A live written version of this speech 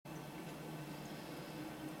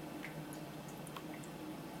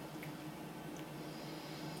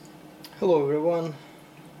Hello everyone,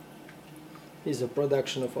 here's a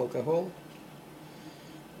production of alcohol,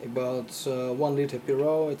 about 1 liter per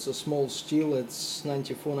hour. It's a small still, it's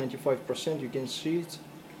 94-95%, you can see it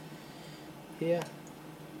here.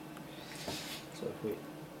 So if we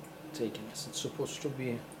take it as it's supposed to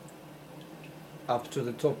be up to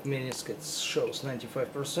the top minutes, it shows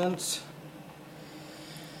 95%.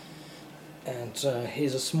 And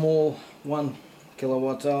here's a small 1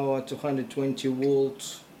 kilowatt hour, 220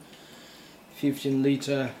 volt, 15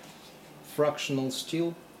 liter fractional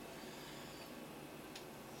still.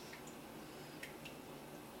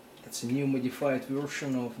 It's a new modified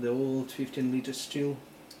version of the old 15 liter still.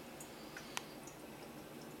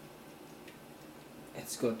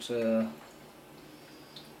 It's got a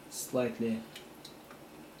slightly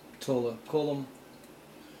taller column,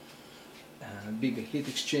 a bigger heat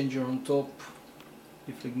exchanger on top,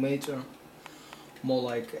 deflegmator, more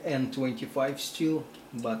like N15 still,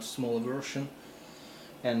 but smaller version,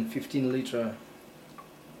 and 15 liter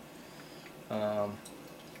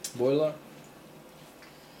boiler.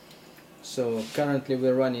 So currently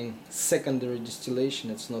we're running secondary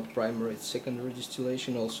distillation. It's not primary, it's secondary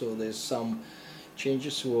distillation. Also there's some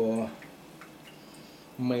changes were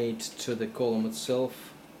made to the column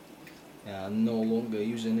itself, no longer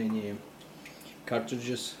using any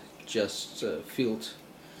cartridges, just filled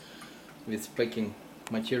with packing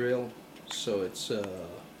material, so it's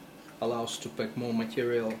allows to pack more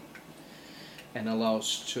material and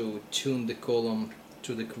allows to tune the column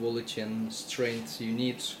to the quality and strength you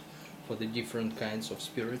need for the different kinds of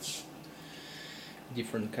spirits,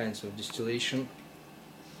 different kinds of distillation.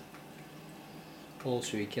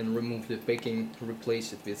 Also you can remove the packing,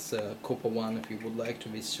 replace it with copper one if you would like to,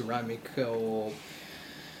 with ceramic, or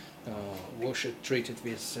wash it, treat it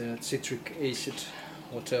with citric acid,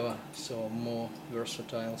 whatever. So more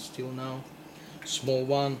versatile still now. Small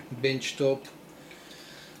one, bench top.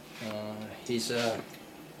 Here's a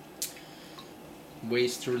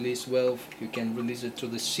waste release valve, you can release it to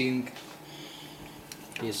the sink.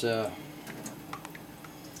 Here's a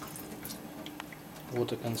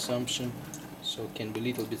water consumption, so it can be a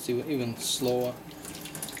little bit even slower,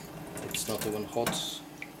 it's not even hot. So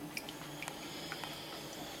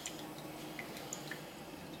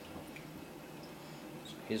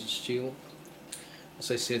here's a still. As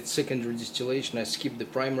I said, secondary distillation. I skipped the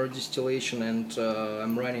primary distillation, and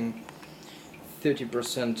I'm running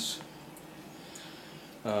 30%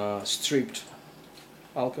 stripped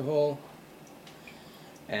alcohol,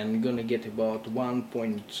 and gonna get about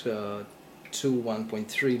 1.2,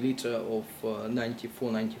 1.3 liter of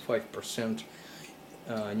 94-95%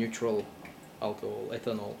 neutral alcohol,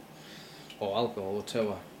 ethanol or alcohol,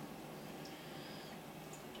 whatever.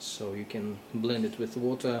 So you can blend it with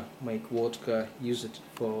water, make vodka, use it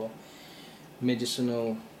for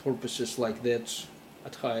medicinal purposes like that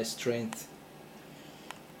at high strength.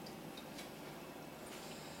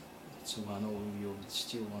 It's one overview of the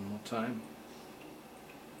still one more time.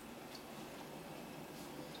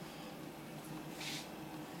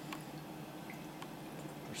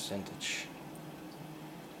 Percentage.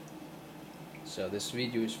 So this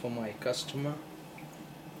video is for my customer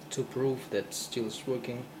to prove that still is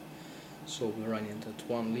working. So we're running at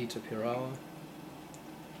 1 liter per hour.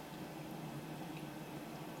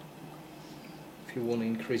 If you want to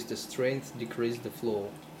increase the strength, decrease the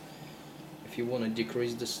flow. If you want to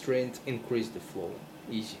decrease the strength, increase the flow.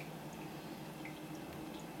 Easy.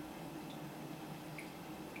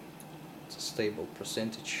 It's a stable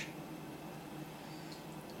percentage.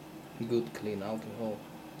 Good clean alcohol.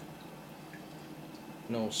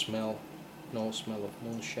 No smell of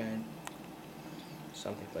moonshine,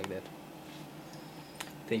 something like that.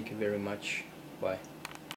 Thank you very much. Bye.